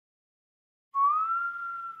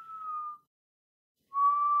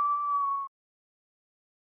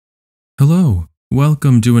Hello,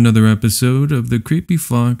 welcome to another episode of the Creepy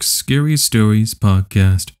Fox Scary Stories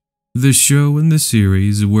podcast, the show in the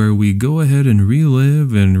series where we go ahead and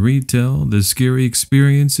relive and retell the scary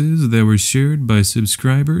experiences that were shared by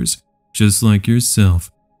subscribers just like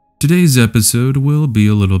yourself. Today's episode will be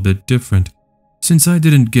a little bit different. Since I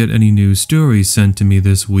didn't get any new stories sent to me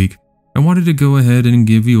this week, I wanted to go ahead and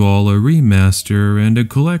give you all a remaster and a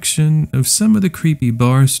collection of some of the creepy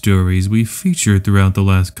bar stories we featured throughout the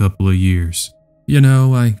last couple of years. You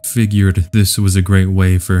know, I figured this was a great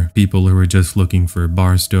way for people who are just looking for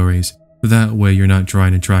bar stories. That way you're not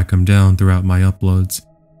trying to track them down throughout my uploads.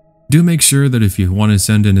 Do make sure that if you want to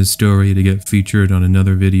send in a story to get featured on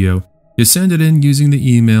another video, you send it in using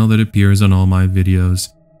the email that appears on all my videos,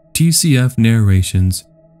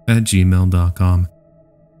 TCFnarrations@gmail.com.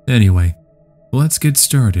 Anyway, let's get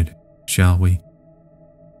started, shall we?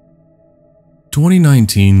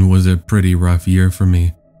 2019 was a pretty rough year for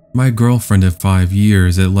me. My girlfriend of 5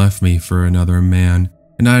 years had left me for another man,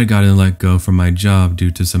 and I had gotten let go from my job due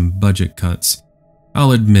to some budget cuts.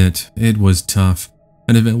 I'll admit, it was tough,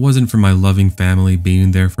 and if it wasn't for my loving family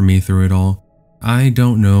being there for me through it all, I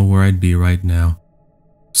don't know where I'd be right now.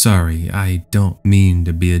 Sorry, I don't mean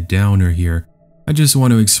to be a downer here. I just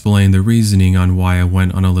want to explain the reasoning on why I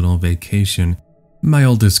went on a little vacation. My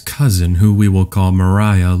oldest cousin, who we will call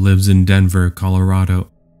Mariah, lives in Denver, Colorado,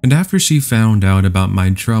 and after she found out about my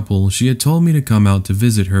trouble, she had told me to come out to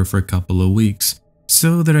visit her for a couple of weeks,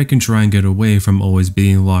 so that I can try and get away from always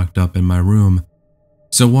being locked up in my room.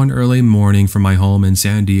 So one early morning from my home in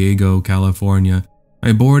San Diego, California,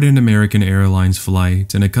 I boarded an American Airlines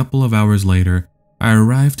flight, and a couple of hours later, I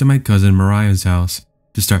arrived at my cousin Mariah's house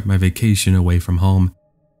to start my vacation away from home.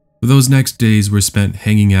 Those next days were spent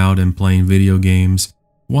hanging out and playing video games,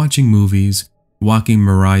 watching movies, walking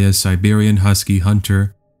Mariah's Siberian Husky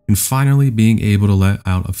Hunter, and finally being able to let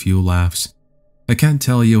out a few laughs. I can't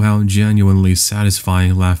tell you how genuinely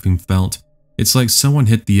satisfying laughing felt. It's like someone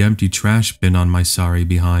hit the empty trash bin on my sorry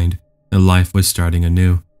behind, and life was starting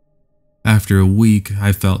anew. After a week,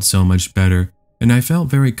 I felt so much better, and I felt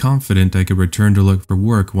very confident I could return to look for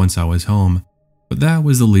work once I was home. But that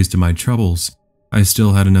was the least of my troubles. I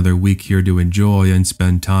still had another week here to enjoy and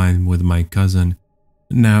spend time with my cousin.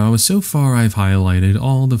 Now, so far I've highlighted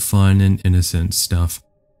all the fun and innocent stuff,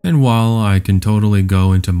 and while I can totally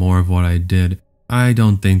go into more of what I did, I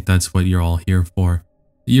don't think that's what you're all here for.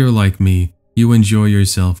 You're like me, you enjoy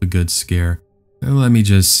yourself a good scare. Let me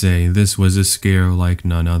just say, this was a scare like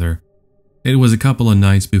none other. It was a couple of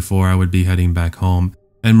nights before I would be heading back home,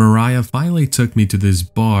 and Mariah finally took me to this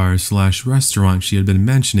bar/restaurant she had been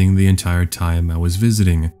mentioning the entire time I was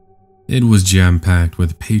visiting. It was jam-packed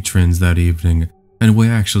with patrons that evening, and we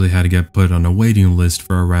actually had to get put on a waiting list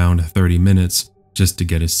for around 30 minutes just to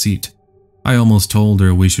get a seat. I almost told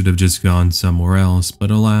her we should have just gone somewhere else,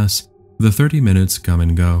 but alas, the 30 minutes come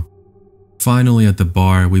and go. Finally at the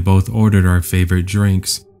bar, we both ordered our favorite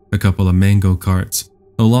drinks, a couple of mango carts,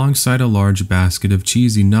 alongside a large basket of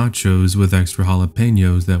cheesy nachos with extra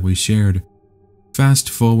jalapenos that we shared.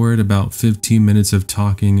 Fast forward about 15 minutes of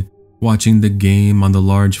talking, watching the game on the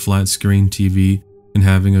large flat screen TV, and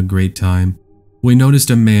having a great time, we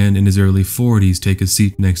noticed a man in his early 40s take a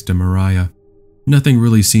seat next to Mariah. Nothing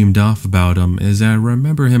really seemed off about him, as I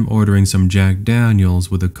remember him ordering some Jack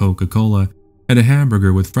Daniels with a Coca-Cola and a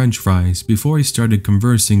hamburger with french fries before he started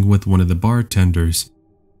conversing with one of the bartenders.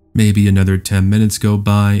 Maybe another 10 minutes go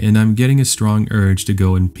by and I'm getting a strong urge to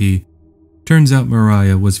go and pee. Turns out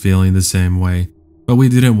Mariah was feeling the same way, but we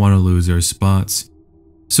didn't want to lose our spots.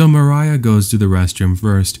 So Mariah goes to the restroom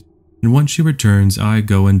first, and once she returns, I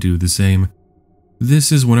go and do the same.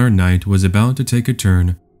 This is when our night was about to take a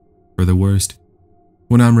turn for the worst.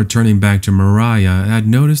 When I'm returning back to Mariah, I had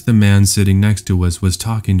noticed the man sitting next to us was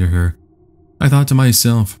talking to her. I thought to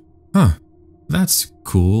myself, that's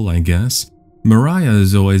cool, I guess. Mariah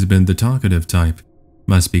has always been the talkative type,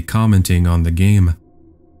 must be commenting on the game.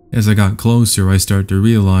 As I got closer, I start to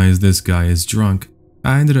realize this guy is drunk.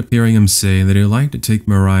 I ended up hearing him say that he'd like to take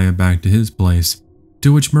Mariah back to his place,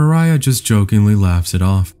 to which Mariah just jokingly laughs it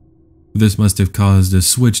off. This must have caused a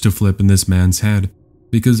switch to flip in this man's head,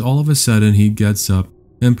 because all of a sudden he gets up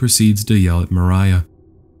and proceeds to yell at Mariah.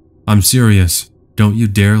 "I'm serious, don't you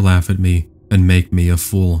dare laugh at me and make me a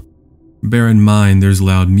fool." Bear in mind there's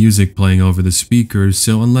loud music playing over the speakers,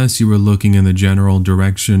 so unless you were looking in the general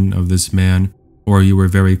direction of this man, or you were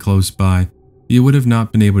very close by, you would have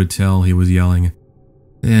not been able to tell he was yelling.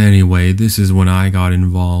 Anyway, this is when I got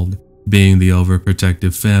involved, being the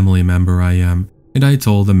overprotective family member I am, and I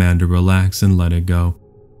told the man to relax and let it go.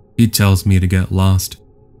 He tells me to get lost.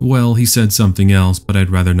 Well, he said something else, but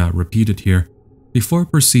I'd rather not repeat it here. before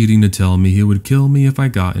proceeding to tell me he would kill me if I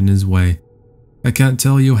got in his way. I can't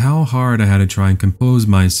tell you how hard I had to try and compose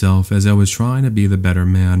myself as I was trying to be the better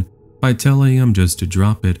man by telling him just to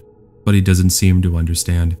drop it, but he doesn't seem to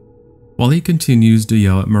understand. While he continues to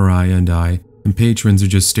yell at Mariah and I, and patrons are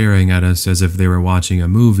just staring at us as if they were watching a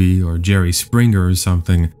movie or Jerry Springer or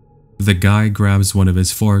something, the guy grabs one of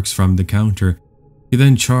his forks from the counter. He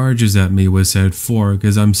then charges at me with said fork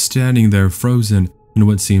as I'm standing there frozen in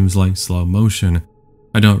what seems like slow motion.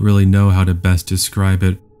 I don't really know how to best describe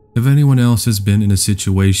it. If anyone else has been in a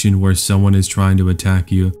situation where someone is trying to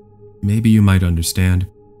attack you, maybe you might understand.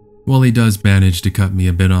 Well, he does manage to cut me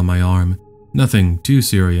a bit on my arm. Nothing too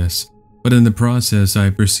serious. But in the process, I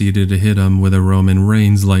proceeded to hit him with a Roman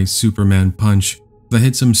Reigns-like Superman punch that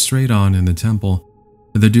hits him straight on in the temple.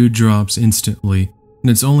 The dude drops instantly,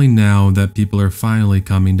 and it's only now that people are finally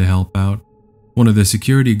coming to help out. One of the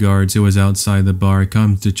security guards who was outside the bar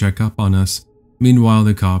comes to check up on us. Meanwhile,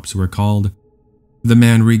 the cops were called. The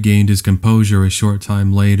man regained his composure a short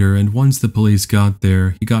time later, and once the police got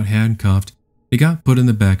there, he got handcuffed. He got put in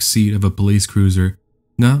the back seat of a police cruiser,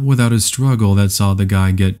 not without a struggle that saw the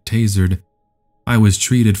guy get tasered. I was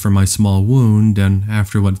treated for my small wound, and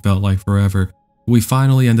after what felt like forever, we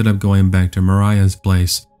finally ended up going back to Mariah's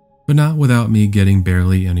place, but not without me getting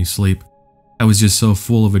barely any sleep. I was just so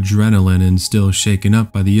full of adrenaline and still shaken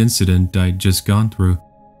up by the incident I'd just gone through.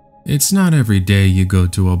 It's not every day you go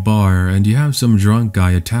to a bar and you have some drunk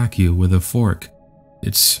guy attack you with a fork.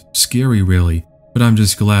 It's scary really, but I'm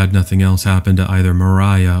just glad nothing else happened to either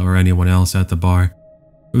Mariah or anyone else at the bar.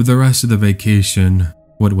 The rest of the vacation,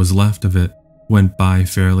 what was left of it, went by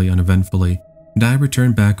fairly uneventfully, and I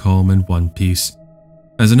returned back home in one piece.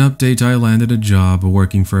 As an update, I landed a job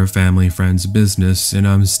working for a family friend's business, and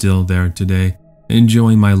I'm still there today,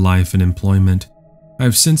 enjoying my life and employment.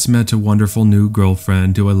 I've since met a wonderful new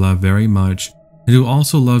girlfriend who I love very much, and who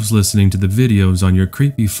also loves listening to the videos on your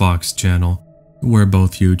Creepy Fox channel. We're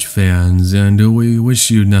both huge fans, and we wish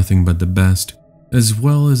you nothing but the best, as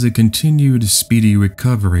well as a continued speedy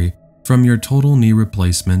recovery from your total knee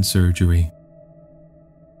replacement surgery.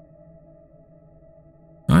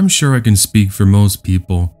 I'm sure I can speak for most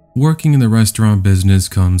people. Working in the restaurant business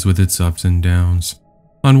comes with its ups and downs.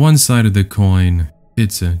 On one side of the coin,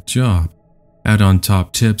 it's a job. Add on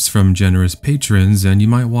top tips from generous patrons and you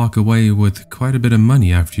might walk away with quite a bit of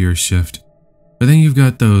money after your shift. But then you've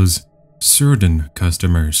got those certain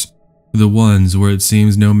customers. The ones where it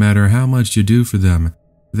seems no matter how much you do for them,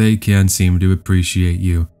 they can't seem to appreciate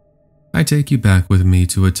you. I take you back with me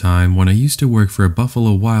to a time when I used to work for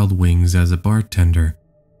Buffalo Wild Wings as a bartender.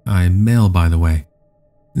 I'm male, by the way.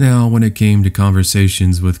 Now, when it came to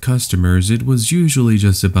conversations with customers, it was usually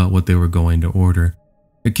just about what they were going to order.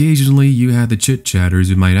 Occasionally, you had the chit-chatters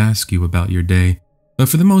who might ask you about your day, but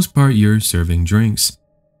for the most part, you're serving drinks.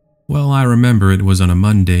 Well, I remember it was on a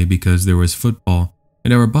Monday because there was football,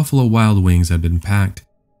 and our Buffalo Wild Wings had been packed.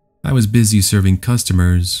 I was busy serving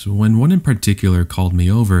customers when one in particular called me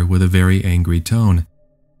over with a very angry tone.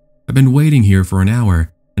 "I've been waiting here for an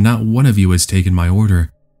hour, and not one of you has taken my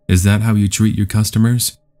order. Is that how you treat your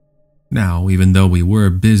customers?" Now, even though we were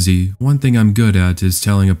busy, one thing I'm good at is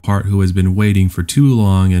telling apart who has been waiting for too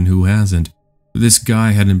long and who hasn't. This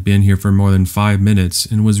guy hadn't been here for more than 5 minutes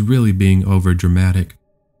and was really being overdramatic.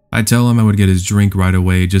 I tell him I would get his drink right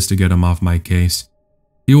away just to get him off my case.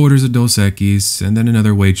 He orders a Dos Equis, and then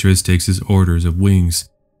another waitress takes his orders of wings.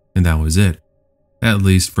 And that was it. At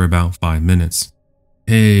least for about 5 minutes.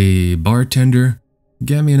 "Hey, bartender,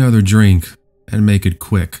 get me another drink, and make it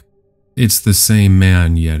quick." It's the same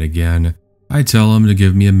man yet again. I tell him to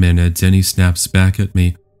give me a minute and he snaps back at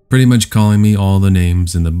me, pretty much calling me all the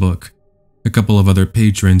names in the book. A couple of other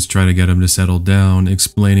patrons try to get him to settle down,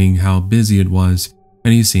 explaining how busy it was,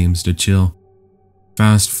 and he seems to chill.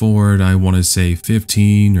 Fast forward, I want to say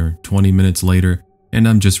 15 or 20 minutes later, and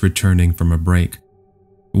I'm just returning from a break.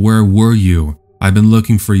 "Where were you? I've been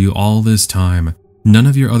looking for you all this time. None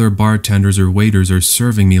of your other bartenders or waiters are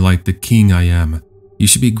serving me like the king I am. You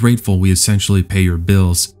should be grateful we essentially pay your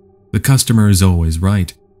bills. The customer is always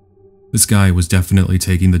right." This guy was definitely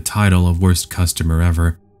taking the title of worst customer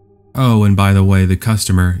ever. Oh, and by the way, the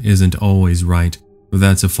customer isn't always right.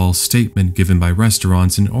 That's a false statement given by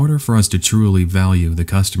restaurants in order for us to truly value the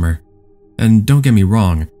customer. And don't get me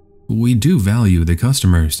wrong, we do value the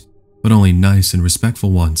customers, but only nice and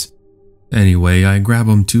respectful ones. Anyway, I grab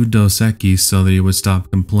him 2 Dos Equis so that he would stop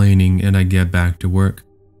complaining and I get back to work.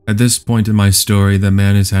 At this point in my story, the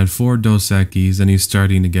man has had 4 Dos Equis and he's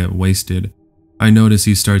starting to get wasted. I notice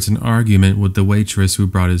he starts an argument with the waitress who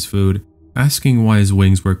brought his food, asking why his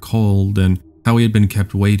wings were cold and how he had been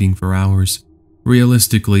kept waiting for hours.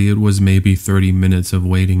 Realistically, it was maybe 30 minutes of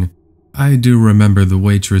waiting. I do remember the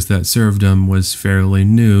waitress that served him was fairly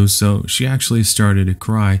new, so she actually started to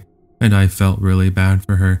cry, and I felt really bad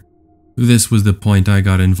for her. This was the point I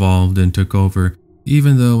got involved and took over,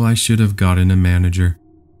 even though I should have gotten a manager.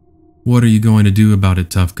 "What are you going to do about it,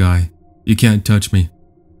 tough guy? You can't touch me.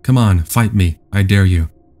 Come on, fight me, I dare you."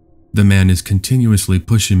 The man is continuously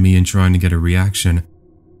pushing me and trying to get a reaction.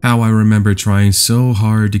 How I remember trying so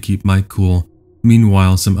hard to keep my cool.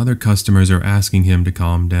 Meanwhile, some other customers are asking him to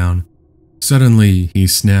calm down. Suddenly, he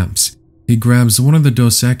snaps. He grabs one of the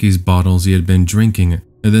Dos Equis bottles he had been drinking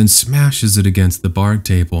and then smashes it against the bar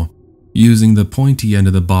table. Using the pointy end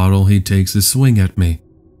of the bottle, he takes a swing at me.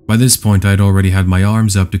 By this point, I'd already had my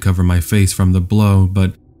arms up to cover my face from the blow,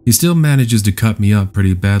 but he still manages to cut me up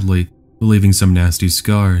pretty badly, leaving some nasty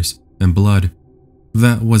scars and blood.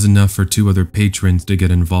 That was enough for two other patrons to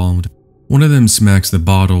get involved. One of them smacks the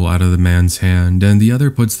bottle out of the man's hand, and the other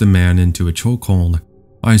puts the man into a chokehold.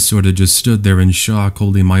 I sorta just stood there in shock,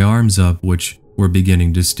 holding my arms up, which were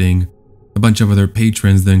beginning to sting. A bunch of other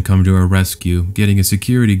patrons then come to our rescue, getting a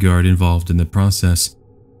security guard involved in the process.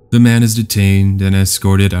 The man is detained and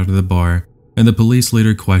escorted out of the bar, and the police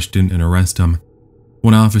later question and arrest him.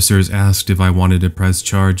 When officers asked if I wanted to press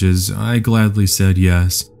charges, I gladly said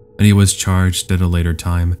yes, and he was charged at a later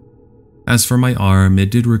time. As for my arm,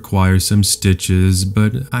 it did require some stitches,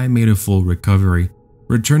 but I made a full recovery,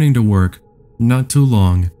 returning to work not too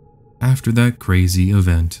long after that crazy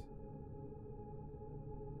event.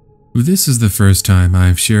 This is the first time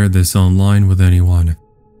I've shared this online with anyone,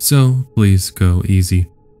 so please go easy.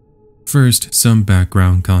 First, some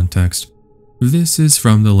background context. This is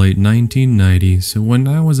from the late 1990s when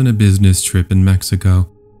I was on a business trip in Mexico.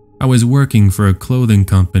 I was working for a clothing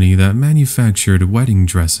company that manufactured wedding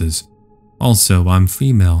dresses. Also, I'm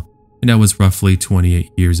female, and I was roughly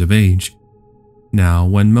 28 years of age. Now,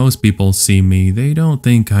 when most people see me, they don't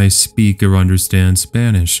think I speak or understand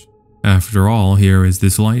Spanish. After all, here is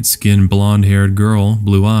this light-skinned, blonde-haired girl,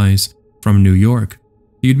 blue eyes, from New York.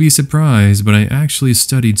 You'd be surprised, but I actually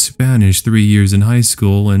studied Spanish 3 years in high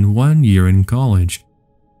school and 1 year in college.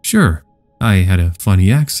 Sure, I had a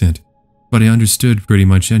funny accent, but I understood pretty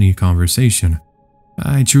much any conversation.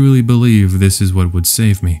 I truly believe this is what would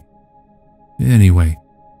save me. Anyway,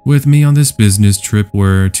 with me on this business trip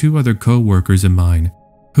were two other co-workers of mine,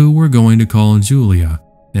 who we're going to call Julia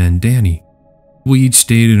and Danny. We each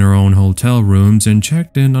stayed in our own hotel rooms and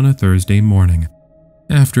checked in on a Thursday morning.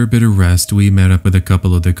 After a bit of rest, we met up with a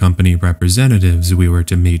couple of the company representatives we were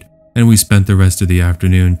to meet, and we spent the rest of the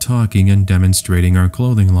afternoon talking and demonstrating our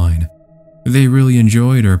clothing line. They really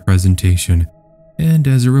enjoyed our presentation, and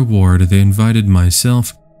as a reward, they invited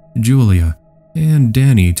myself, Julia, and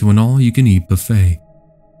Danny to an all-you-can-eat buffet.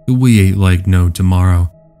 We ate like no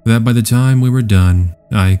tomorrow, that by the time we were done,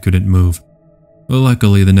 I couldn't move.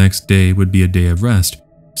 Luckily, the next day would be a day of rest,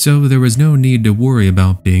 so there was no need to worry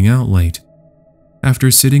about being out late.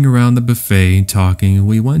 After sitting around the buffet talking,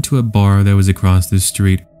 we went to a bar that was across the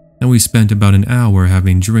street, and we spent about an hour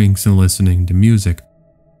having drinks and listening to music.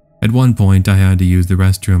 At one point, I had to use the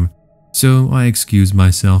restroom, so I excused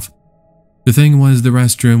myself. The thing was, the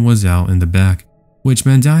restroom was out in the back, which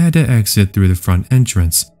meant I had to exit through the front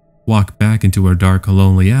entrance, walk back into a dark,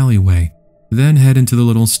 lonely alleyway, then head into the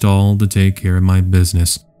little stall to take care of my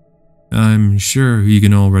business. I'm sure you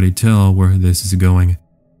can already tell where this is going.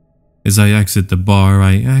 As I exit the bar,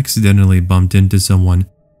 I accidentally bumped into someone.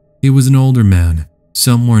 He was an older man,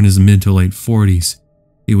 somewhere in his mid to late 40s.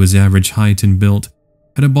 He was average height and built,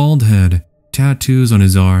 had a bald head, tattoos on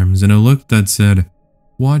his arms, and a look that said,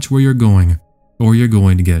 "Watch where you're going, or you're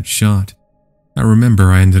going to get shot." I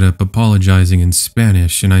remember I ended up apologizing in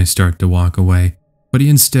Spanish and I start to walk away, but he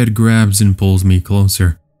instead grabs and pulls me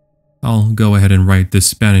closer. I'll go ahead and write the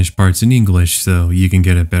Spanish parts in English so you can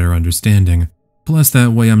get a better understanding. Plus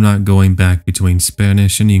that way I'm not going back between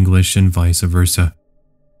Spanish and English and vice versa.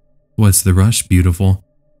 "What's the rush, beautiful?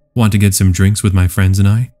 Want to get some drinks with my friends and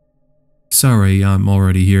I?" "Sorry, I'm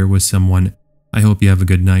already here with someone. I hope you have a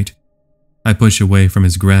good night." I push away from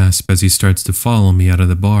his grasp as he starts to follow me out of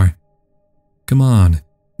the bar. "Come on,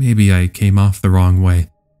 maybe I came off the wrong way.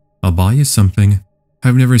 I'll buy you something.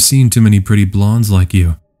 I've never seen too many pretty blondes like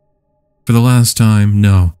you." "For the last time,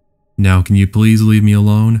 no. Now can you please leave me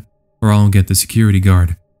alone, or I'll get the security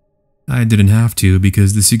guard." I didn't have to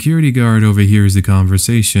because the security guard overhears the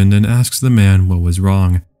conversation and asks the man what was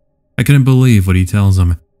wrong. I couldn't believe what he tells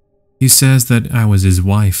him. He says that I was his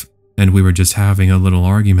wife and we were just having a little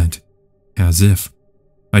argument. As if.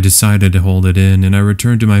 I decided to hold it in and I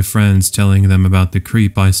returned to my friends telling them about the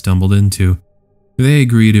creep I stumbled into. They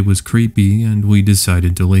agreed it was creepy and we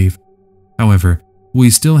decided to leave. However, we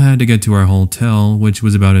still had to get to our hotel, which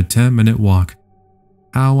was about a 10-minute walk.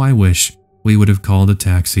 How I wish we would have called a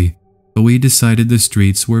taxi, but we decided the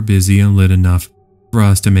streets were busy and lit enough for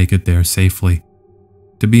us to make it there safely.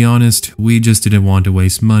 To be honest, we just didn't want to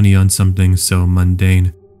waste money on something so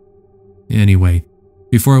mundane. Anyway,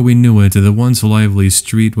 before we knew it, the once lively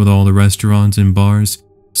street with all the restaurants and bars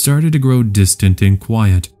started to grow distant and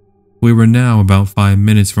quiet. We were now about 5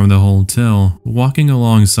 minutes from the hotel, walking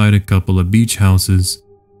alongside a couple of beach houses.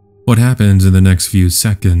 What happened in the next few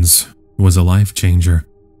seconds was a life changer.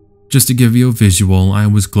 Just to give you a visual, I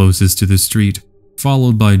was closest to the street,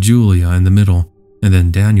 followed by Julia in the middle, and then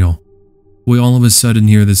Daniel. We all of a sudden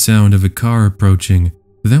hear the sound of a car approaching,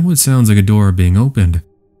 then what sounds like a door being opened.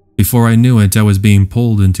 Before I knew it, I was being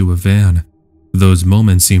pulled into a van. Those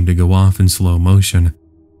moments seemed to go off in slow motion.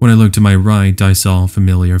 When I looked to my right, I saw a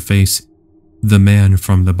familiar face, the man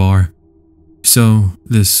from the bar. So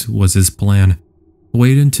this was his plan.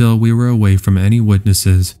 Wait until we were away from any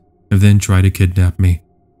witnesses, and then try to kidnap me.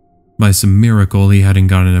 By some miracle, he hadn't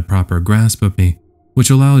gotten a proper grasp of me, which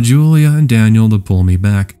allowed Julia and Daniel to pull me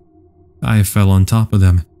back. I fell on top of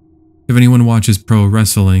them. If anyone watches pro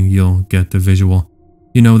wrestling, you'll get the visual.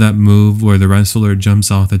 You know that move where the wrestler jumps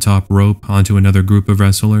off the top rope onto another group of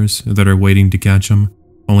wrestlers that are waiting to catch him,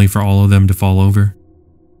 only for all of them to fall over?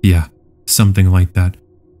 Yeah, something like that.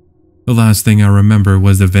 The last thing I remember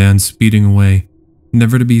was the van speeding away,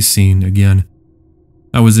 never to be seen again.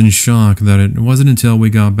 I was in shock that it wasn't until we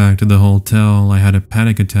got back to the hotel I had a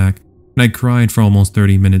panic attack, and I cried for almost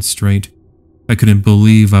 30 minutes straight. I couldn't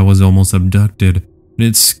believe I was almost abducted, and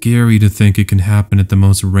it's scary to think it can happen at the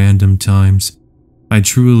most random times. I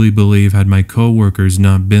truly believe had my coworkers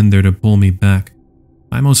not been there to pull me back,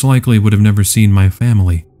 I most likely would have never seen my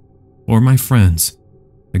family or my friends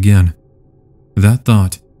again. That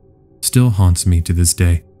thought still haunts me to this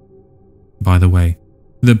day. By the way,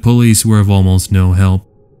 the police were of almost no help,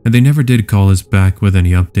 and they never did call us back with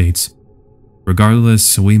any updates.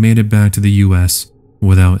 Regardless, we made it back to the US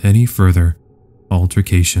without any further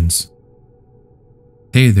altercations.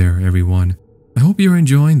 Hey there, everyone. I hope you're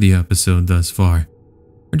enjoying the episode thus far.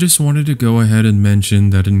 I just wanted to go ahead and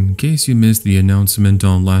mention that in case you missed the announcement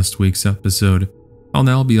on last week's episode, I'll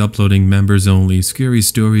now be uploading members-only Scary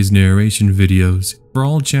Stories narration videos for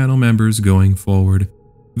all channel members going forward.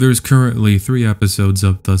 There's currently 3 episodes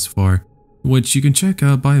up thus far, which you can check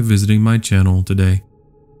out by visiting my channel today.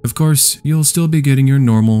 Of course, you'll still be getting your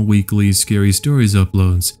normal weekly Scary Stories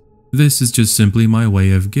uploads. This is just simply my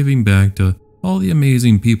way of giving back to all the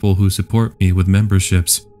amazing people who support me with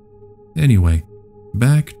memberships. Anyway,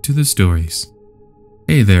 back to the stories.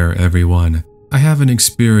 Hey there, everyone. I have an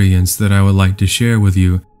experience that I would like to share with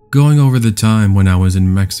you, going over the time when I was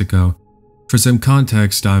in Mexico. For some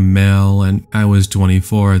context, I'm male and I was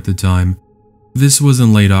 24 at the time. This was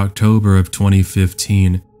in late October of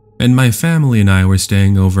 2015, and my family and I were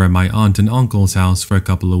staying over at my aunt and uncle's house for a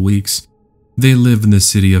couple of weeks. They live in the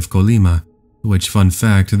city of Colima, which, fun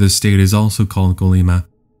fact, the state is also called Colima,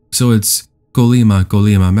 so it's Colima,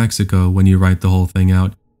 Colima, Mexico when you write the whole thing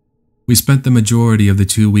out. We spent the majority of the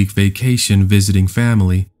 2-week vacation visiting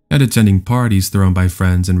family and attending parties thrown by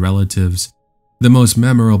friends and relatives. The most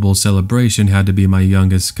memorable celebration had to be my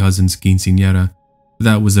youngest cousin's quinceañera.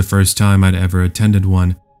 That was the first time I'd ever attended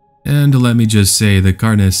one, and let me just say the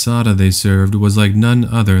carne asada they served was like none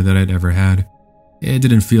other that I'd ever had. It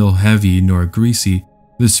didn't feel heavy nor greasy,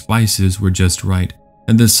 the spices were just right,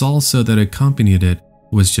 and the salsa that accompanied it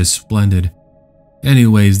was just splendid.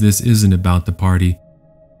 Anyways, this isn't about the party.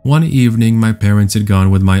 One evening, my parents had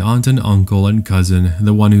gone with my aunt and uncle and cousin,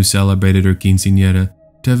 the one who celebrated her quinceañera,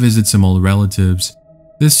 to visit some old relatives.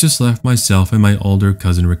 This just left myself and my older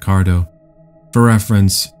cousin Ricardo. For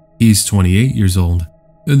reference, he's 28 years old.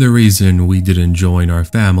 The reason we didn't join our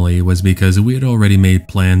family was because we had already made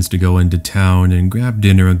plans to go into town and grab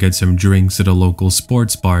dinner and get some drinks at a local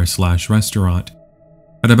sports bar/restaurant.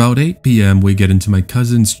 At about 8 p.m. we get into my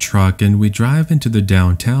cousin's truck and we drive into the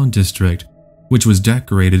downtown district, which was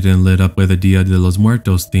decorated and lit up with a Dia de los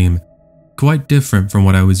Muertos theme, quite different from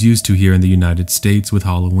what I was used to here in the United States with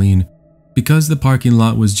Halloween. Because the parking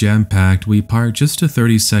lot was jam-packed, we parked just a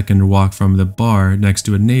 30-second walk from the bar next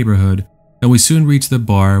to a neighborhood, and we soon reached the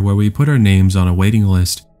bar where we put our names on a waiting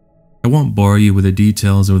list. I won't bore you with the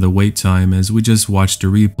details of the wait time as we just watched a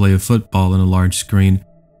replay of football on a large screen,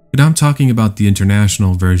 but I'm talking about the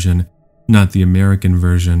international version, not the American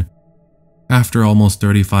version. After almost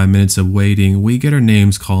 35 minutes of waiting, we get our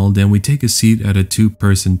names called and we take a seat at a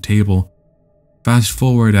 2-person table. Fast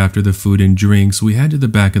forward after the food and drinks, we head to the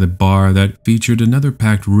back of the bar that featured another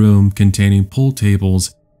packed room containing pool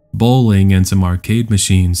tables, bowling, and some arcade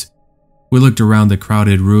machines. We looked around the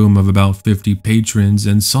crowded room of about 50 patrons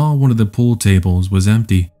and saw one of the pool tables was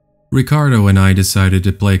empty. Ricardo and I decided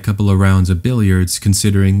to play a couple of rounds of billiards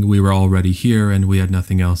considering we were already here and we had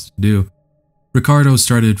nothing else to do. Ricardo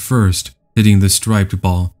started first, hitting the striped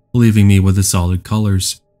ball, leaving me with the solid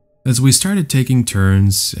colors. As we started taking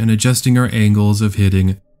turns and adjusting our angles of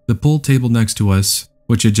hitting, the pool table next to us,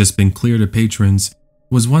 which had just been cleared of patrons,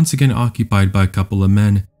 was once again occupied by a couple of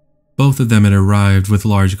men. Both of them had arrived with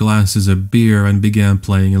large glasses of beer and began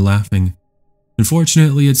playing and laughing.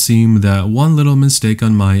 Unfortunately, it seemed that one little mistake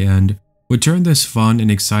on my end would turn this fun and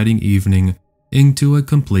exciting evening into a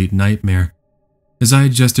complete nightmare. As I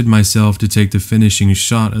adjusted myself to take the finishing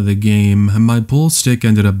shot of the game, my pool stick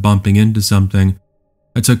ended up bumping into something.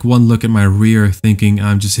 I took one look at my rear thinking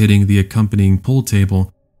I'm just hitting the accompanying pool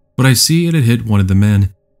table, but I see it had hit one of the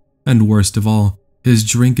men. And worst of all, his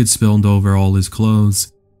drink had spilled over all his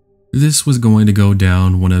clothes. This was going to go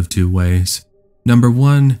down one of two ways. Number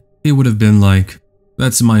one, he would have been like,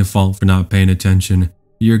 "That's my fault for not paying attention,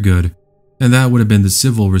 you're good." And that would have been the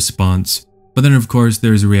civil response. But then of course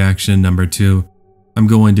there's reaction number two, "I'm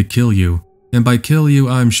going to kill you." And by kill you,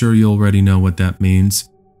 I'm sure you already know what that means.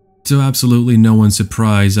 To absolutely no one's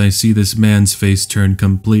surprise, I see this man's face turn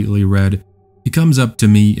completely red. He comes up to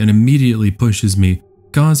me and immediately pushes me,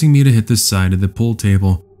 causing me to hit the side of the pool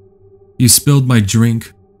table. "You spilled my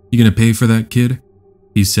drink. You gonna pay for that, kid?"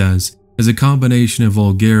 he says, as a combination of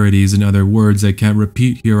vulgarities and other words I can't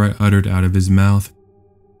repeat here are uttered out of his mouth.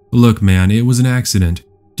 "Look man, it was an accident.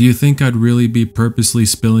 Do you think I'd really be purposely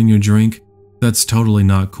spilling your drink? That's totally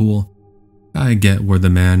not cool." I get where the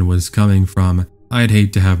man was coming from. I'd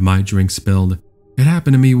hate to have my drink spilled. It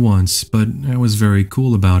happened to me once, but I was very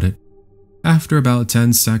cool about it. After about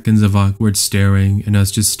 10 seconds of awkward staring and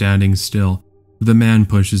us just standing still, the man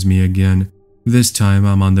pushes me again. This time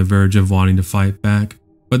I'm on the verge of wanting to fight back,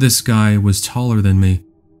 but this guy was taller than me.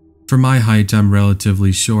 For my height, I'm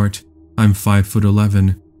relatively short. I'm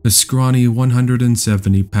 5'11", a scrawny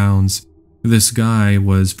 170 pounds. This guy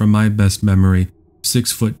was, from my best memory,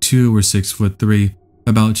 6'2" or 6'3",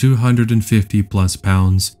 about 250 plus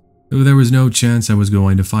pounds. There was no chance I was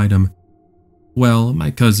going to fight him. Well,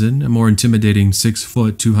 my cousin, a more intimidating 6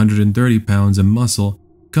 foot 230 pounds of muscle,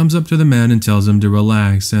 comes up to the man and tells him to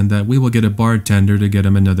relax and that we will get a bartender to get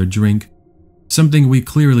him another drink. Something we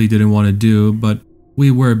clearly didn't want to do, but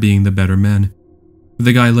we were being the better men.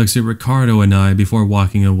 The guy looks at Ricardo and I before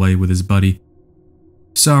walking away with his buddy.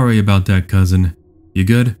 "Sorry about that, cousin. You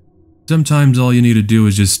good? Sometimes all you need to do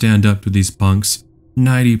is just stand up to these punks.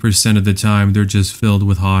 90% of the time they're just filled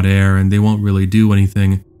with hot air and they won't really do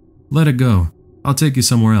anything. Let it go. I'll take you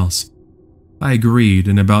somewhere else." I agreed,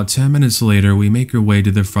 and about 10 minutes later we make our way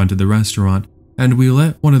to the front of the restaurant, and we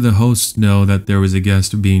let one of the hosts know that there was a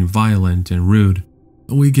guest being violent and rude.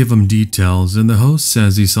 We give him details, and the host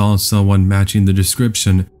says he saw someone matching the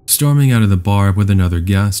description storming out of the bar with another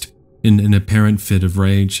guest, in an apparent fit of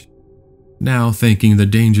rage. Now, thinking the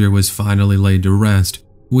danger was finally laid to rest,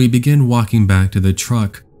 we begin walking back to the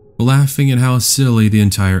truck, laughing at how silly the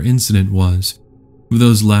entire incident was.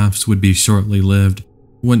 Those laughs would be shortly lived,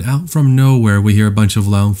 when out from nowhere we hear a bunch of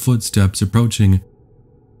loud footsteps approaching.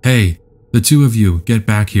 "Hey, the two of you, get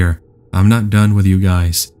back here. I'm not done with you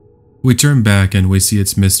guys." We turn back and we see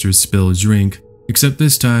it's Mr. Spilled Drink, except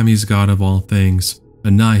this time he's got, of all things,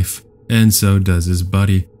 a knife, and so does his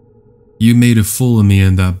buddy. "You made a fool of me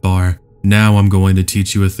in that bar. Now I'm going to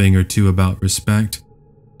teach you a thing or two about respect."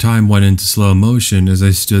 Time went into slow motion as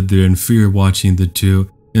I stood there in fear watching the two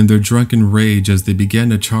in their drunken rage as they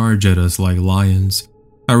began to charge at us like lions.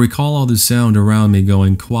 I recall all the sound around me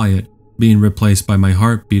going quiet, being replaced by my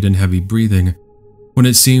heartbeat and heavy breathing. When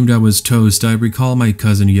it seemed I was toast, I recall my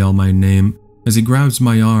cousin yell my name as he grabs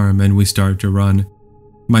my arm and we start to run.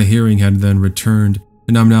 My hearing had then returned,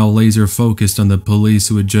 and I'm now laser focused on the police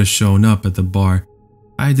who had just shown up at the bar.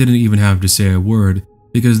 I didn't even have to say a word,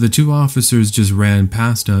 because the two officers just ran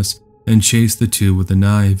past us and chased the two with the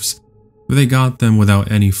knives. They got them without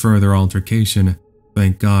any further altercation,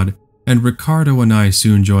 thank God, and Ricardo and I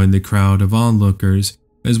soon joined the crowd of onlookers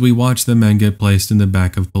as we watched the men get placed in the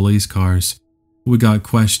back of police cars. We got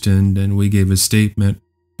questioned and we gave a statement,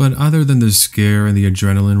 but other than the scare and the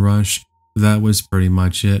adrenaline rush, that was pretty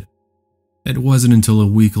much it. It wasn't until a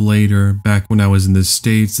week later, back when I was in the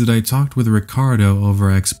States, that I talked with Ricardo over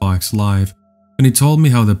Xbox Live, and he told me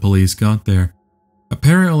how the police got there.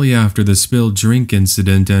 Apparently after the spilled drink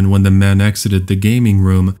incident and when the men exited the gaming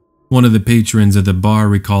room, one of the patrons at the bar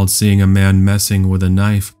recalled seeing a man messing with a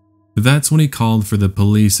knife. That's when he called for the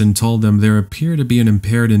police and told them there appeared to be an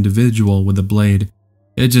impaired individual with a blade.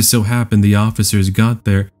 It just so happened the officers got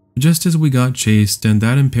there just as we got chased, and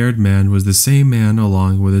that impaired man was the same man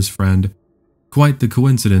along with his friend. Quite the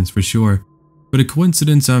coincidence for sure, but a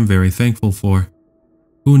coincidence I'm very thankful for.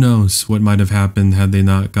 Who knows what might have happened had they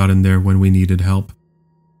not gotten there when we needed help.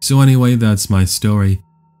 So anyway, that's my story.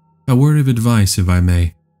 A word of advice, if I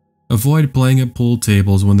may. Avoid playing at pool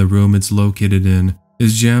tables when the room it's located in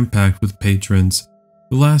is jam-packed with patrons.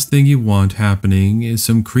 The last thing you want happening is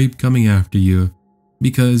some creep coming after you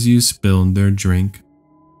because you spilled their drink.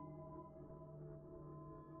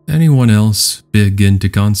 Anyone else big into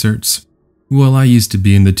concerts? Well, I used to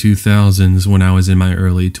be in the 2000s when I was in my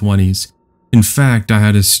early 20s. In fact, I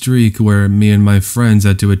had a streak where me and my friends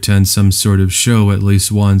had to attend some sort of show at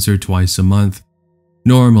least once or twice a month.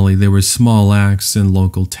 Normally, they were small acts and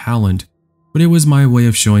local talent, but it was my way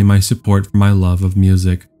of showing my support for my love of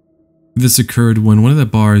music. This occurred when one of the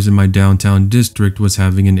bars in my downtown district was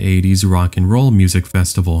having an 80s rock and roll music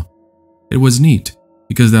festival. It was neat,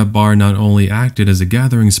 because that bar not only acted as a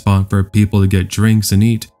gathering spot for people to get drinks and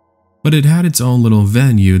eat, but it had its own little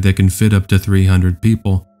venue that can fit up to 300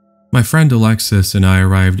 people. My friend Alexis and I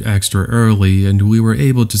arrived extra early, and we were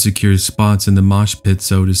able to secure spots in the mosh pit,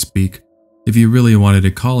 so to speak, if you really wanted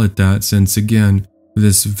to call it that, since again,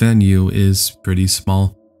 this venue is pretty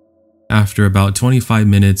small. After about 25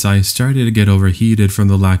 minutes, I started to get overheated from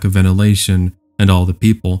the lack of ventilation and all the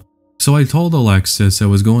people, so I told Alexis I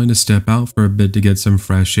was going to step out for a bit to get some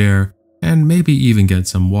fresh air and maybe even get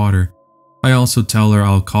some water. I also tell her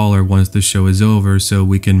I'll call her once the show is over so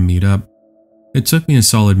we can meet up. It took me a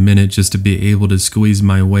solid minute just to be able to squeeze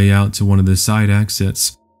my way out to one of the side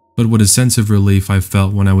exits, but what a sense of relief I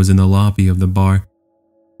felt when I was in the lobby of the bar.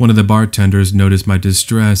 One of the bartenders noticed my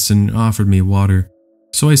distress and offered me water,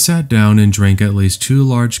 so I sat down and drank at least 2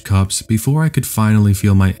 large cups before I could finally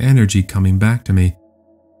feel my energy coming back to me.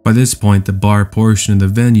 By this point, the bar portion of the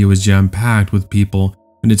venue is jam-packed with people,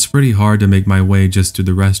 and it's pretty hard to make my way just to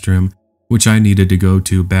the restroom, which I needed to go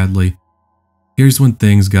to badly. Here's when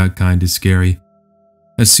things got kinda scary.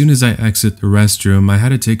 As soon as I exit the restroom, I had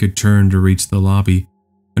to take a turn to reach the lobby.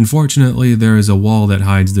 Unfortunately, there is a wall that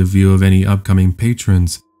hides the view of any upcoming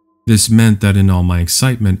patrons. This meant that in all my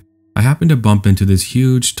excitement, I happened to bump into this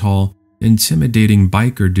huge, tall, intimidating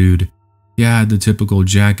biker dude. He had the typical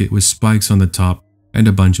jacket with spikes on the top and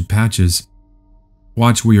a bunch of patches.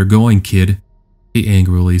 "Watch where you're going, kid," he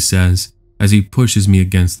angrily says as he pushes me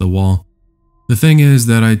against the wall. The thing is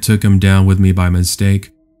that I took him down with me by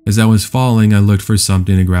mistake. As I was falling, I looked for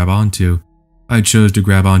something to grab onto. I chose to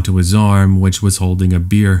grab onto his arm, which was holding a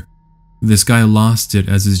beer. This guy lost it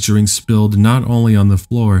as his drink spilled not only on the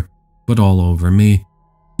floor, but all over me.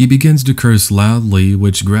 He begins to curse loudly,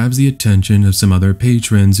 which grabs the attention of some other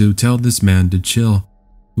patrons who tell this man to chill.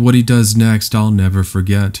 What he does next, I'll never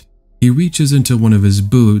forget. He reaches into one of his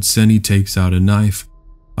boots and he takes out a knife.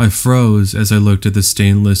 I froze as I looked at the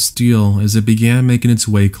stainless steel as it began making its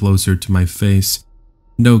way closer to my face.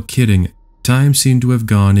 No kidding, time seemed to have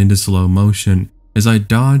gone into slow motion as I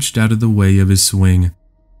dodged out of the way of his swing.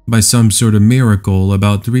 By some sort of miracle,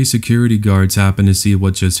 about 3 security guards happened to see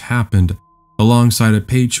what just happened. Alongside a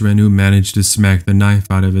patron who managed to smack the knife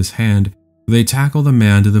out of his hand, they tackle the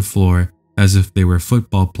man to the floor as if they were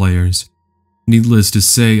football players. Needless to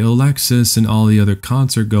say, Alexis and all the other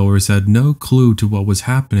concert goers had no clue to what was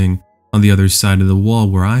happening on the other side of the wall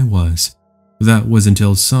where I was. That was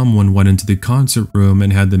until someone went into the concert room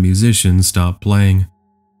and had the musicians stop playing.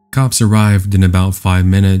 Cops arrived in about 5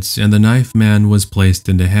 minutes and the knife man was placed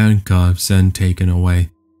into handcuffs and taken away.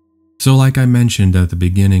 So like I mentioned at the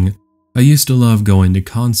beginning, I used to love going to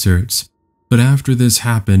concerts, but after this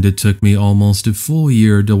happened it took me almost a full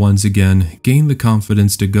year to once again gain the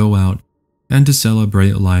confidence to go out and to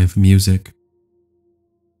celebrate live music.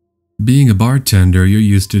 Being a bartender, you're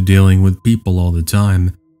used to dealing with people all the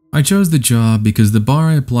time. I chose the job because the bar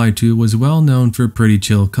I applied to was well known for pretty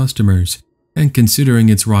chill customers, and considering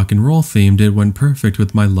it's rock and roll themed, it went perfect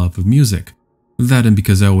with my love of music. That and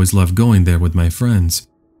because I always loved going there with my friends.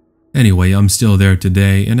 Anyway, I'm still there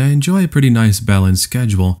today, and I enjoy a pretty nice balanced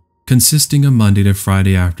schedule, consisting of Monday to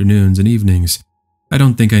Friday afternoons and evenings. I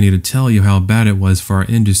don't think I need to tell you how bad it was for our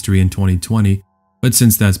industry in 2020, but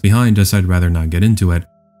since that's behind us, I'd rather not get into it.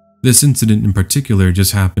 This incident in particular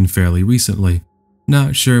just happened fairly recently.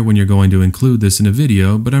 Not sure when you're going to include this in a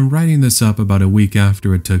video, but I'm writing this up about a week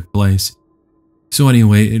after it took place. So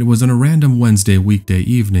anyway, it was on a random Wednesday weekday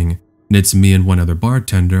evening, and it's me and one other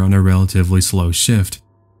bartender on a relatively slow shift.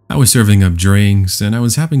 I was serving up drinks, and I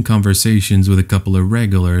was having conversations with a couple of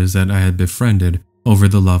regulars that I had befriended over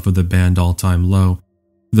the love of the band All Time Low.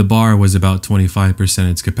 The bar was about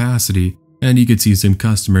 25% its capacity, and you could see some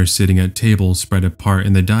customers sitting at tables spread apart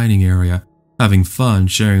in the dining area. having fun,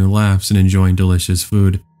 sharing laughs, and enjoying delicious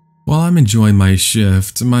food. While I'm enjoying my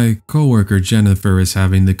shift, my coworker Jennifer is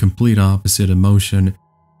having the complete opposite emotion.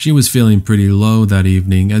 She was feeling pretty low that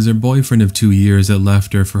evening as her boyfriend of 2 years had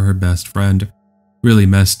left her for her best friend. Really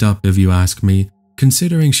messed up if you ask me,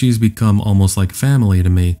 considering she's become almost like family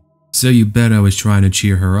to me, so you bet I was trying to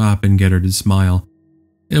cheer her up and get her to smile.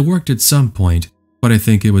 It worked at some point, but I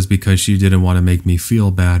think it was because she didn't want to make me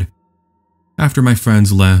feel bad. After my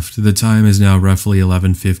friends left, the time is now roughly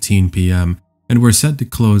 11:15 p.m., and we're set to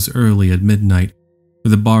close early at midnight.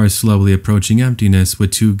 The bar is slowly approaching emptiness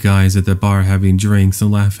with 2 guys at the bar having drinks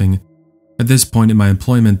and laughing. At this point in my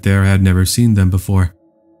employment there, I had never seen them before.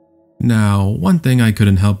 Now, one thing I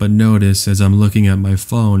couldn't help but notice as I'm looking at my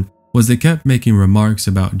phone was they kept making remarks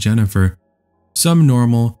about Jennifer. Some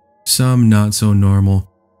normal, some not so normal.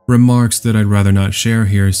 Remarks that I'd rather not share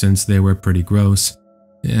here since they were pretty gross.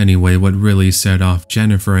 Anyway, what really set off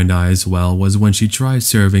Jennifer and I as well was when she tried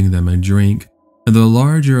serving them a drink, and the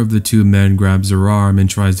larger of the 2 men grabs her arm and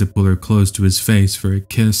tries to pull her close to his face for a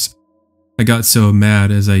kiss. I got so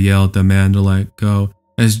mad as I yelled at the man to let go,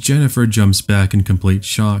 as Jennifer jumps back in complete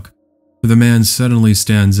shock. The man suddenly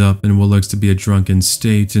stands up in what looks to be a drunken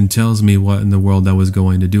state and tells me what in the world I was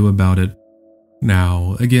going to do about it.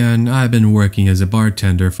 Now, again, I've been working as a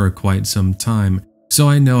bartender for quite some time, so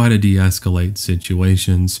I know how to de-escalate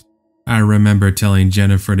situations. I remember telling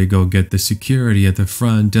Jennifer to go get the security at the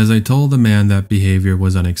front as I told the man that behavior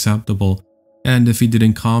was unacceptable, and if he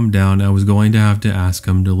didn't calm down, I was going to have to ask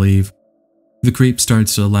him to leave. The creep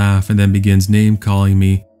starts to laugh and then begins name-calling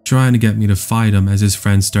me, trying to get me to fight him as his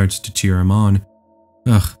friend starts to cheer him on.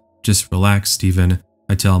 Ugh, just relax, Steven,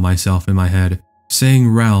 I tell myself in my head, saying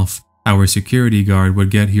Ralph, our security guard, would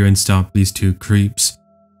get here and stop these 2 creeps.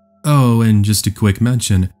 Oh, and just a quick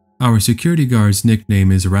mention, our security guard's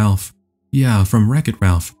nickname is Ralph. Yeah, from Wreck-It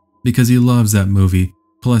Ralph, because he loves that movie,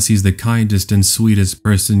 plus he's the kindest and sweetest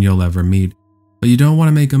person you'll ever meet. But you don't want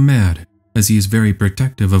to make him mad, as he is very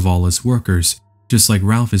protective of all his workers, just like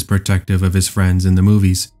Ralph is protective of his friends in the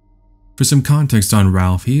movies. For some context on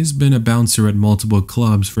Ralph, he's been a bouncer at multiple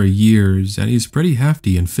clubs for years and he's pretty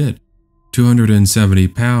hefty and fit. 270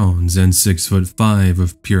 pounds and 6'5"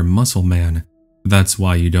 of pure muscle man. That's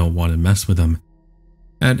why you don't want to mess with him.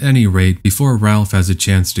 At any rate, before Ralph has a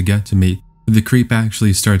chance to get to me, the creep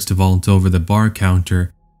actually starts to vault over the bar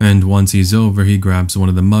counter, and once he's over, he grabs one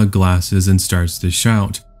of the mug glasses and starts to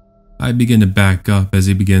shout. I begin to back up as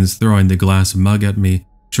he begins throwing the glass mug at me,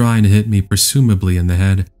 trying to hit me presumably in the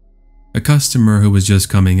head. A customer who was just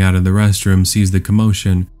coming out of the restroom sees the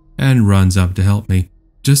commotion and runs up to help me,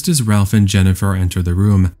 just as Ralph and Jennifer enter the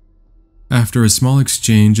room. After a small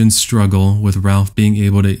exchange and struggle, with Ralph being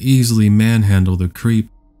able to easily manhandle the creep,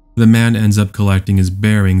 the man ends up collecting his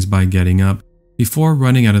bearings by getting up, before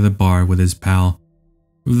running out of the bar with his pal.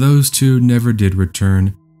 Those 2 never did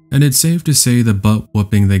return, and it's safe to say the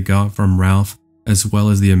butt-whooping they got from Ralph, as well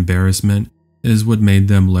as the embarrassment, is what made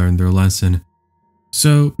them learn their lesson.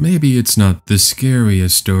 So maybe it's not the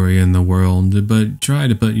scariest story in the world, but try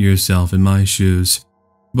to put yourself in my shoes.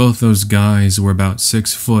 Both those guys were about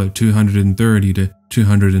 6 foot, 230 to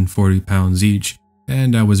 240 pounds each,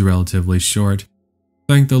 and I was relatively short.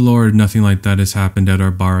 Thank the Lord nothing like that has happened at our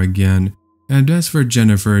bar again, and as for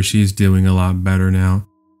Jennifer, she's doing a lot better now.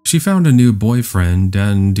 She found a new boyfriend,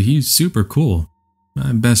 and he's super cool.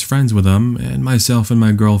 I'm best friends with him, and myself and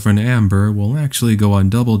my girlfriend Amber will actually go on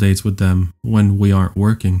double dates with them when we aren't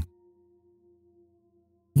working.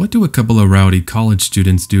 What do a couple of rowdy college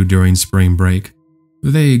students do during spring break?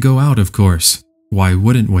 They go out, of course. Why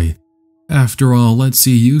wouldn't we? After all, let's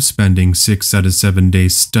see you spending 6 out of 7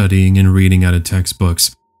 days studying and reading out of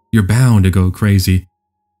textbooks. You're bound to go crazy.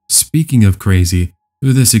 Speaking of crazy,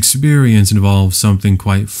 this experience involves something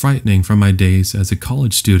quite frightening from my days as a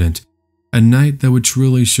college student. A night that would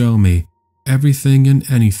truly show me everything and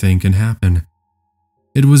anything can happen.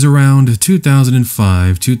 It was around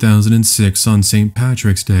 2005-2006 on St.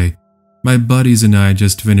 Patrick's Day. My buddies and I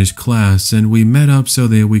just finished class and we met up so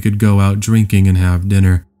that we could go out drinking and have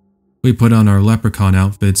dinner. We put on our leprechaun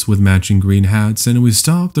outfits with matching green hats and we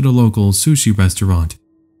stopped at a local sushi restaurant.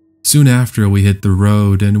 Soon after, we hit the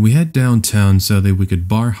road and we head downtown so that we could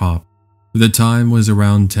bar hop. The time was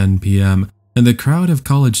around 10 p.m. and the crowd of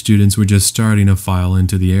college students were just starting to file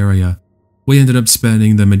into the area. We ended up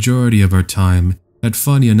spending the majority of our time at,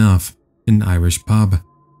 funny enough, an Irish pub.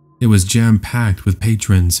 It was jam-packed with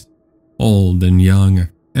patrons. Old and young,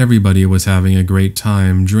 everybody was having a great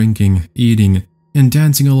time drinking, eating, and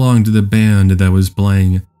dancing along to the band that was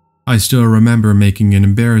playing. I still remember making an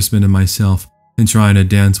embarrassment of myself and trying to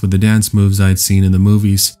dance with the dance moves I'd seen in the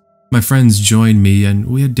movies. My friends joined me and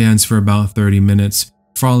we had danced for about 30 minutes,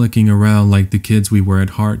 frolicking around like the kids we were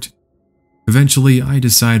at heart. Eventually, I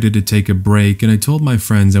decided to take a break and I told my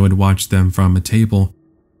friends I would watch them from a table.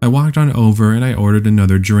 I walked on over and I ordered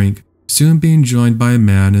another drink, soon being joined by a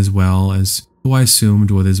man as well as who I assumed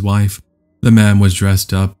was his wife. The man was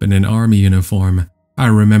dressed up in an army uniform. I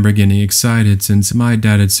remember getting excited since my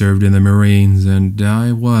dad had served in the Marines and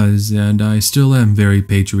I still am very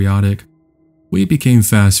patriotic. We became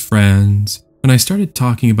fast friends, and I started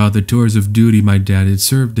talking about the tours of duty my dad had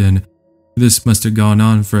served in. This must have gone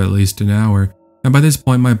on for at least an hour, and by this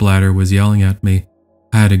point my bladder was yelling at me.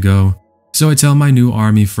 I had to go, so I tell my new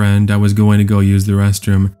army friend I was going to go use the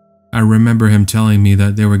restroom. I remember him telling me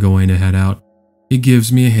that they were going to head out. He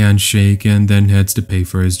gives me a handshake and then heads to pay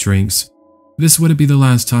for his drinks. This wouldn't be the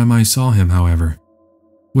last time I saw him, however.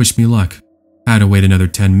 Wish me luck. I had to wait another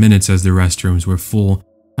 10 minutes as the restrooms were full.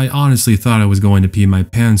 I honestly thought I was going to pee my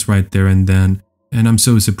pants right there and then, and I'm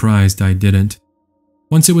so surprised I didn't.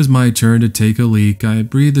 Once it was my turn to take a leak, I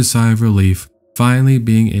breathed a sigh of relief, finally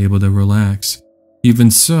being able to relax. Even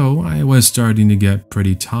so, I was starting to get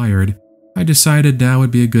pretty tired. I decided now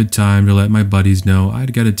would be a good time to let my buddies know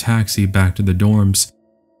I'd get a taxi back to the dorms.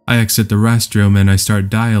 I exit the restroom and I start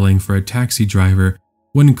dialing for a taxi driver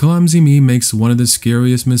when clumsy me makes one of the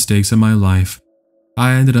scariest mistakes of my life.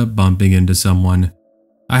 I ended up bumping into someone.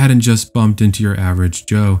 I hadn't just bumped into your average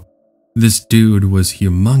Joe. This dude was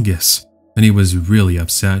humongous, and he was really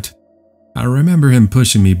upset. I remember him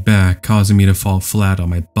pushing me back, causing me to fall flat on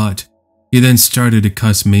my butt. He then started to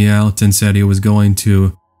cuss me out and said he was going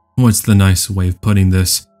to, what's the nice way of putting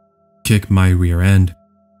this, kick my rear end.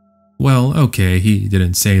 Well, okay, he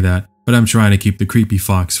didn't say that, but I'm trying to keep the creepy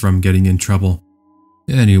fox from getting in trouble.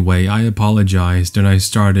 Anyway, I apologized and I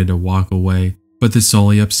started to walk away, but this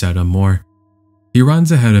only upset him more. He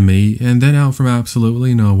runs ahead of me, and then out from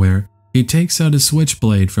absolutely nowhere, he takes out a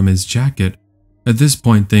switchblade from his jacket. At this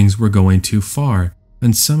point, things were going too far,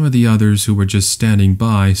 and some of the others who were just standing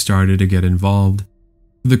by started to get involved.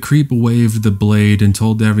 The creep waved the blade and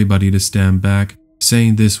told everybody to stand back,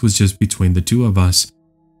 saying this was just between the two of us.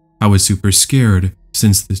 I was super scared,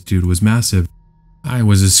 since this dude was massive. I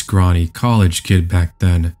was a scrawny college kid back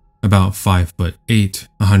then, about 5'8",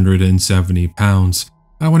 170 pounds.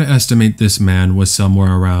 I want to estimate this man was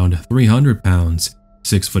somewhere around 300 pounds,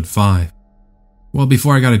 6'5". Well,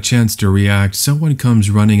 before I got a chance to react, someone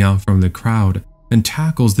comes running out from the crowd and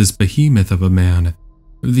tackles this behemoth of a man.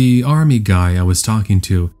 The army guy I was talking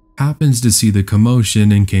to happens to see the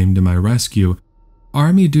commotion and came to my rescue.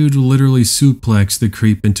 Army dude literally suplexed the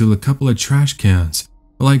creep into a couple of trash cans,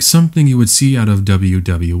 like something you would see out of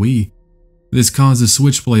WWE. This caused the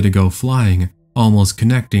switchblade to go flying, almost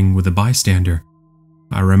connecting with a bystander.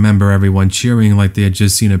 I remember everyone cheering like they had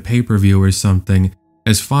just seen a pay-per-view or something,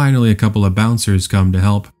 as finally a couple of bouncers come to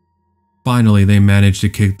help. Finally, they manage to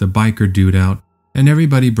kick the biker dude out, and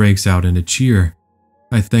everybody breaks out in a cheer.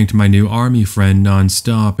 I thanked my new army friend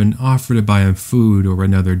non-stop and offered to buy him food or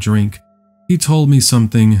another drink. He told me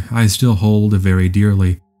something I still hold very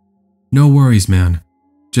dearly. No worries, man.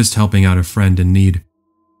 Just helping out a friend in need.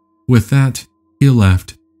 With that, he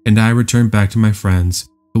left, and I returned back to my friends,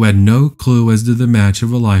 who had no clue as to the match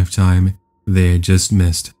of a lifetime they had just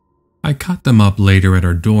missed. I caught them up later at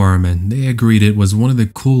our dorm, and they agreed it was one of the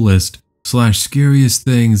coolest/scariest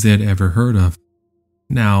things they had ever heard of.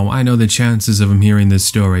 Now, I know the chances of them hearing this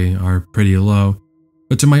story are pretty low,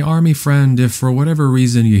 but to my army friend, if for whatever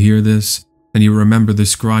reason you hear this, and you remember the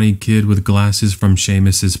scrawny kid with glasses from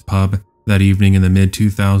Seamus's pub that evening in the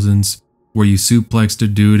mid-2000s, where you suplexed a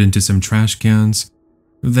dude into some trash cans,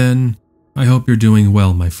 then I hope you're doing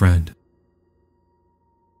well, my friend.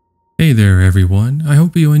 Hey there, everyone. I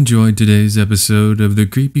hope you enjoyed today's episode of the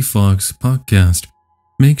Creepy Fox podcast.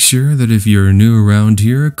 Make sure that if you're new around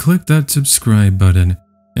here, click that subscribe button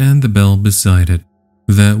and the bell beside it.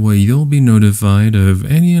 That way you'll be notified of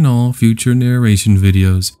any and all future narration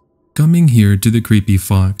videos coming here to the Creepy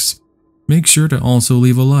Fox. Make sure to also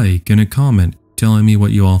leave a like and a comment telling me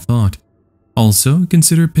what you all thought. Also,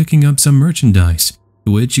 consider picking up some merchandise,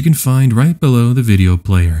 which you can find right below the video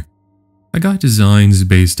player. I got designs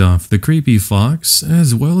based off the Creepy Fox,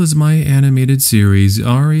 as well as my animated series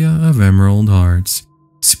Aria of Emerald Hearts.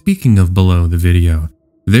 Speaking of below the video,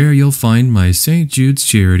 there you'll find my St. Jude's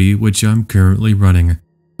charity which I'm currently running.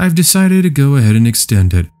 I've decided to go ahead and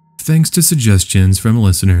extend it, thanks to suggestions from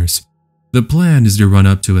listeners. The plan is to run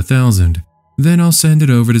up to 1,000, then I'll send it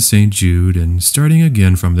over to St. Jude and starting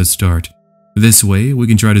again from the start. This way, we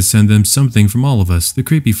can try to send them something from all of us, the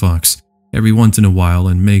Creepy Fox, every once in a while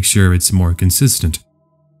and make sure it's more consistent.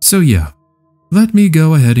 So yeah, let me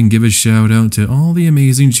go ahead and give a shout out to all the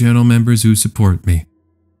amazing channel members who support me.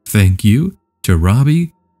 Thank you to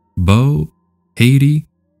Robbie, Bo, Haiti,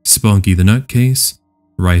 Spunky the Nutcase,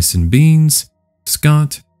 Rice and Beans,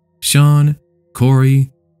 Scott, Sean,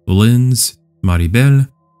 Corey, Linz, Maribel,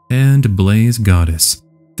 and Blaze Goddess.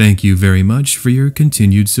 Thank you very much for your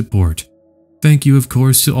continued support. Thank you, of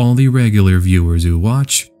course, to all the regular viewers who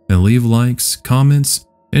watch and leave likes, comments,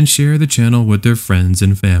 and share the channel with their friends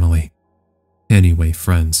and family. Anyway,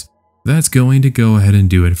 friends, that's going to go ahead and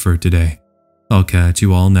do it for today. I'll catch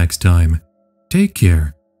you all next time. Take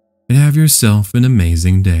care, and have yourself an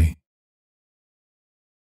amazing day.